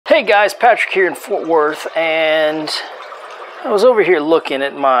Hey guys, Patrick here in Fort Worth, and I was over here looking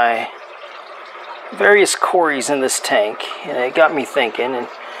at my various cories in this tank, and it got me thinking, and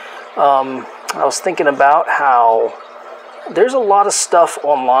I was thinking about how there's a lot of stuff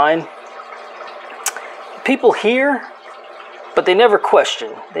online people hear, but they never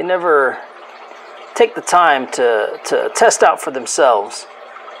question. They never take the time to test out for themselves.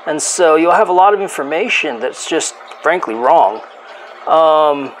 And so you'll have a lot of information that's just frankly wrong.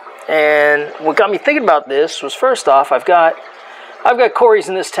 And what got me thinking about this was, first off, I've got cories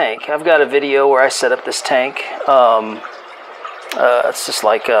in this tank. I've got a video where I set up this tank. It's just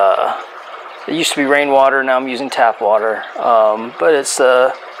like it used to be rainwater, now I'm using tap water, but it's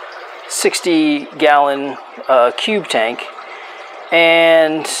a 60-gallon cube tank,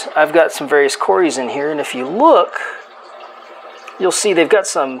 and I've got some various cories in here. And if you look, you'll see they've got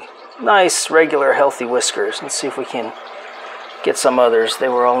some nice, regular, healthy whiskers. Let's see if we can get some others. They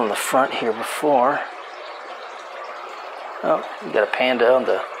were all in the front here before. Oh, you got a panda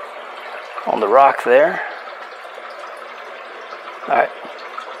on the rock there. All right,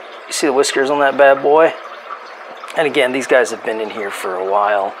 you see the whiskers on that bad boy? And again, these guys have been in here for a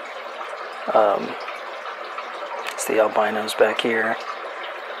while. It's the albinos back here.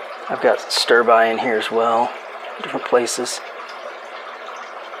 I've got sturbi in here as well, different places.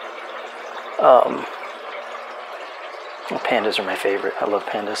 Pandas are my favorite. I love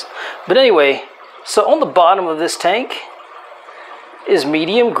pandas. But anyway, so on the bottom of this tank is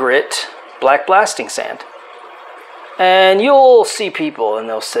medium grit black blasting sand. And you'll see people and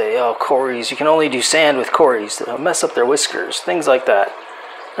they'll say, oh, cories, you can only do sand with cories. They'll mess up their whiskers, things like that,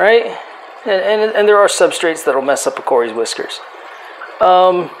 right? And there are substrates that'll mess up a corie's whiskers.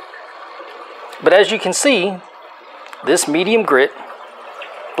 But as you can see, this medium grit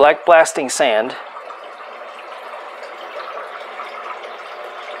black blasting sand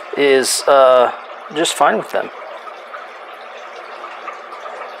is just fine with them.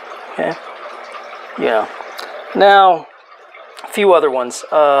 Okay, yeah. Now, a few other ones.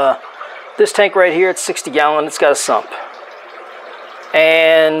 This tank right here, it's 60-gallon. It's got a sump,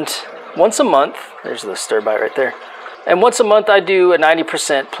 and once a month, there's the stir-bite right there. And once a month, I do a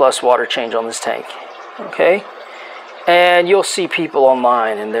 90% plus water change on this tank. Okay. And you'll see people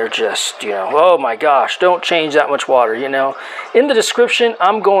online and they're just, you know, oh my gosh, don't change that much water, you know. In the description,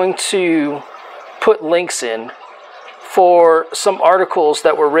 I'm going to put links in for some articles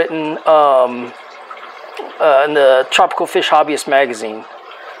that were written in the Tropical Fish Hobbyist magazine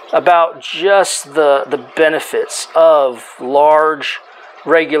about just the benefits of large,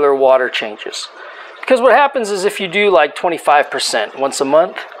 regular water changes. Because what happens is if you do like 25% once a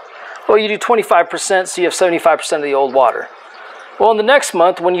month, well, you do 25%, so you have 75% of the old water. Well, in the next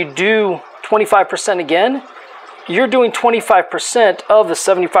month, when you do 25% again, you're doing 25% of the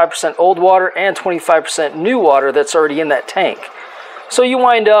 75% old water and 25% new water that's already in that tank. So you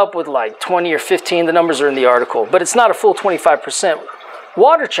wind up with like 20 or 15, the numbers are in the article, but it's not a full 25%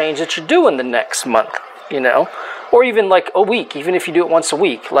 water change that you're doing the next month, you know, or even like a week, even if you do it once a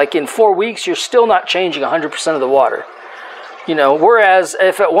week. Like in 4 weeks, you're still not changing 100% of the water. You know, whereas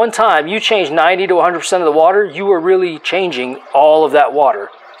if at one time you changed 90 to 100% of the water, you were really changing all of that water,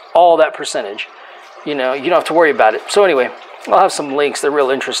 all that percentage. You know, you don't have to worry about it. So anyway, I'll have some links. They're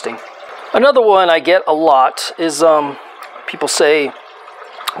real interesting. Another one I get a lot is people say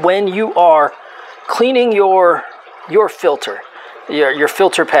when you are cleaning your filter, your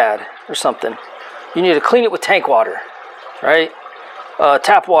filter pad or something, you need to clean it with tank water, right?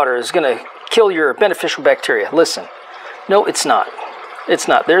 Tap water is going to kill your beneficial bacteria. Listen. No, it's not. It's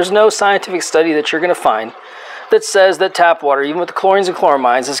not. There's no scientific study that you're going to find that says that tap water, even with the chlorines and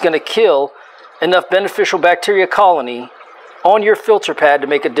chloramines, is going to kill enough beneficial bacteria colony on your filter pad to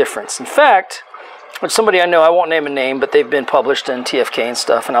make a difference. In fact, with somebody I know, I won't name a name, but they've been published in TFK and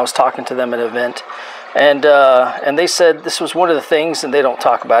stuff, and I was talking to them at an event, and they said this was one of the things, and they don't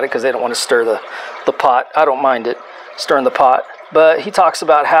talk about it because they don't want to stir the pot. I don't mind it, stirring the pot. But he talks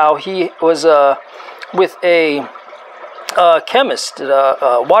about how he was with a chemist at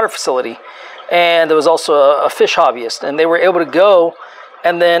a water facility, and there was also a fish hobbyist, and they were able to go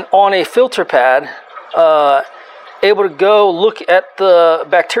and then on a filter pad able to go look at the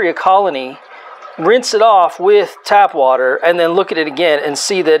bacteria colony, rinse it off with tap water, and then look at it again and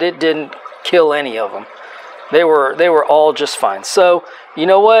see that it didn't kill any of them. They were all just fine. So you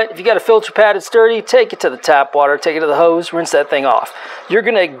know what, if you got a filter pad that's dirty, take it to the tap water, take it to the hose, rinse that thing off. You're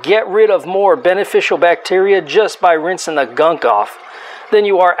gonna get rid of more beneficial bacteria just by rinsing the gunk off than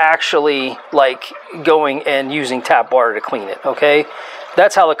you are actually like going and using tap water to clean it. Okay,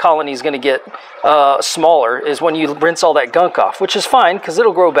 That's how the colony is going to get smaller, is when you rinse all that gunk off, which is fine because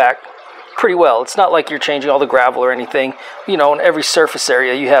it'll grow back pretty well. It's not like you're changing all the gravel or anything. You know, in every surface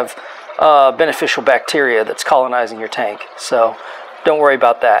area you have beneficial bacteria that's colonizing your tank, so don't worry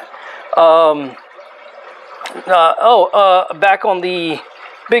about that. Back on the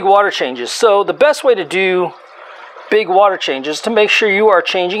big water changes. So the best way to do big water changes is to make sure you are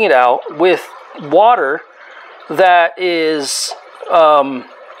changing it out with water that is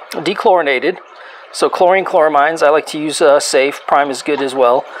dechlorinated. So chlorine, chloramines. I like to use Safe. Prime is good as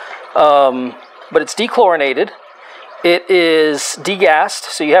well. But it's dechlorinated. It is degassed,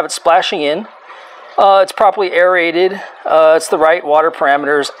 so you have it splashing in. It's properly aerated. It's the right water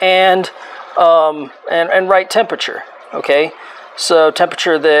parameters and right temperature. Okay, so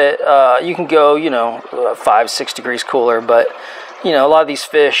temperature that you can go, you know, 5-6 degrees cooler. But you know, a lot of these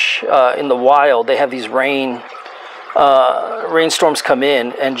fish in the wild, they have these rainstorms come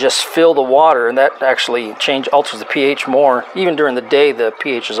in and just fill the water, and that actually alters the pH more. Even during the day, the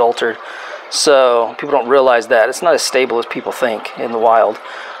pH is altered. So people don't realize that it's not as stable as people think in the wild.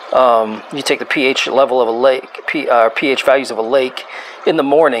 You take the pH level of a lake, pH values of a lake in the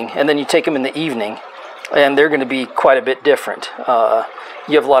morning, and then you take them in the evening, and they're going to be quite a bit different.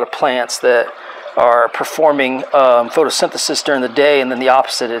 You have a lot of plants that are performing photosynthesis during the day, and then the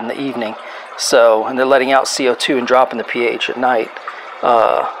opposite in the evening. So, and they're letting out CO2 and dropping the pH at night.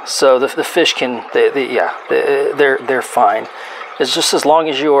 So the fish can, they're fine. It's just as long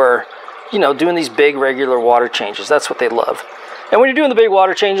as you're, you know, doing these big regular water changes. That's what they love. And when you're doing the big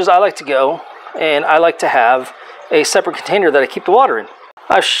water changes, I like to go and I like to have a separate container that I keep the water in.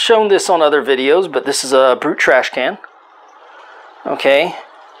 I've shown this on other videos, but this is a brute trash can. Okay,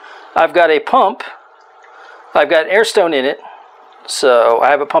 I've got a pump. I've got air stone in it, so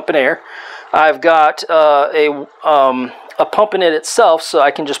I have a pump in air. I've got a pump in it itself, so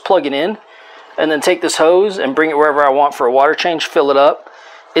I can just plug it in and then take this hose and bring it wherever I want for a water change, fill it up.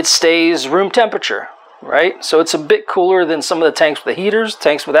 It stays room temperature, right? So it's a bit cooler than some of the tanks with the heaters,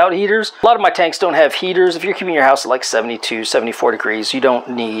 tanks without heaters. A lot of my tanks don't have heaters. If you're keeping your house at like 72, 74 degrees, you don't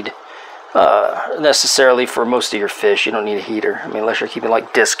need, necessarily for most of your fish, you don't need a heater. I mean, unless you're keeping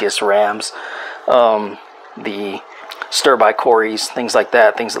like discus, rams, the stir-by cories, things like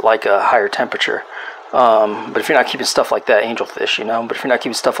that, things that like a higher temperature. But if you're not keeping stuff like that, angelfish, you know, but if you're not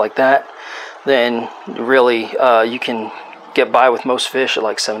keeping stuff like that, then really you can get by with most fish at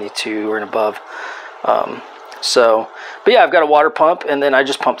like 72 or and above. But yeah, I've got a water pump, and then I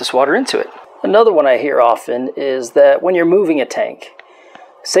just pump this water into it. Another one I hear often is that when you're moving a tank,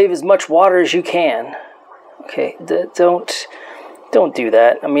 save as much water as you can. Okay, don't do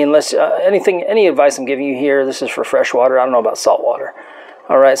that. I mean, unless any advice I'm giving you here, this is for fresh water. I don't know about salt water.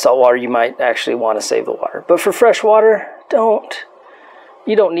 All right, salt water, you might actually want to save the water. But for fresh water,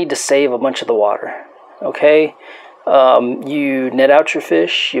 you don't need to save a bunch of the water. Okay, you net out your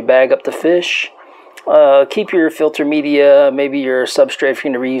fish, you bag up the fish, keep your filter media, maybe your substrate, if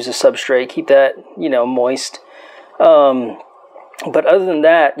you're going to reuse a substrate, keep that, you know, moist. But other than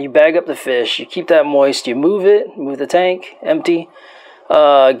that, you bag up the fish, you keep that moist, you move the tank, empty,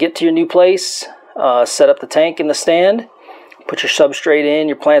 get to your new place, set up the tank in the stand, put your substrate in,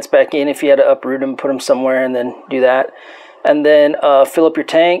 your plants back in if you had to uproot them, put them somewhere, and then do that. And then fill up your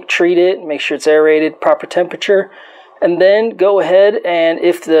tank, treat it, make sure it's aerated, proper temperature, and then go ahead and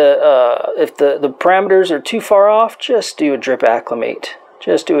if the parameters are too far off, just do a drip acclimate.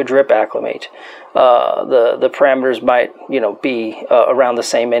 Just do a drip acclimate. The parameters might, you know, be around the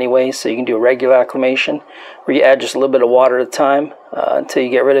same anyway, so you can do a regular acclimation where you add just a little bit of water at a time until you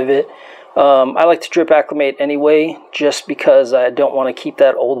get rid of it. I like to drip acclimate anyway, just because I don't want to keep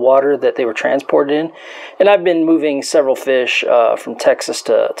that old water that they were transported in. And I've been moving several fish from Texas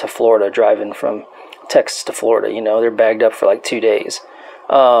to Florida, driving from Texas to Florida. You know, they're bagged up for like 2 days.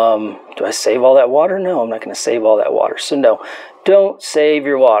 Do I save all that water? No, I'm not going to save all that water. So no, don't save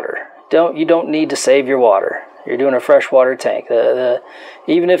your water. You don't need to save your water. You're doing a freshwater tank.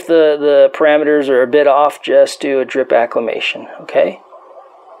 Even if the parameters are a bit off, just do a drip acclimation, okay?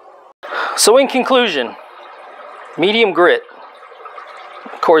 So in conclusion, medium grit.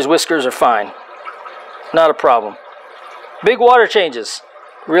 Cory's whiskers are fine. Not a problem. Big water changes,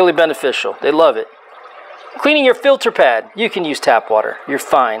 really beneficial. They love it. Cleaning your filter pad, you can use tap water. You're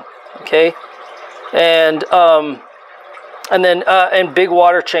fine, okay? And big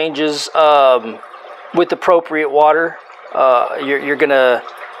water changes with appropriate water. You're gonna,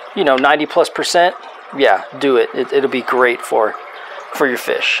 you know, 90+%. Yeah, do it. It'll be great for your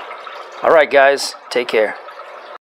fish. All right, guys, take care.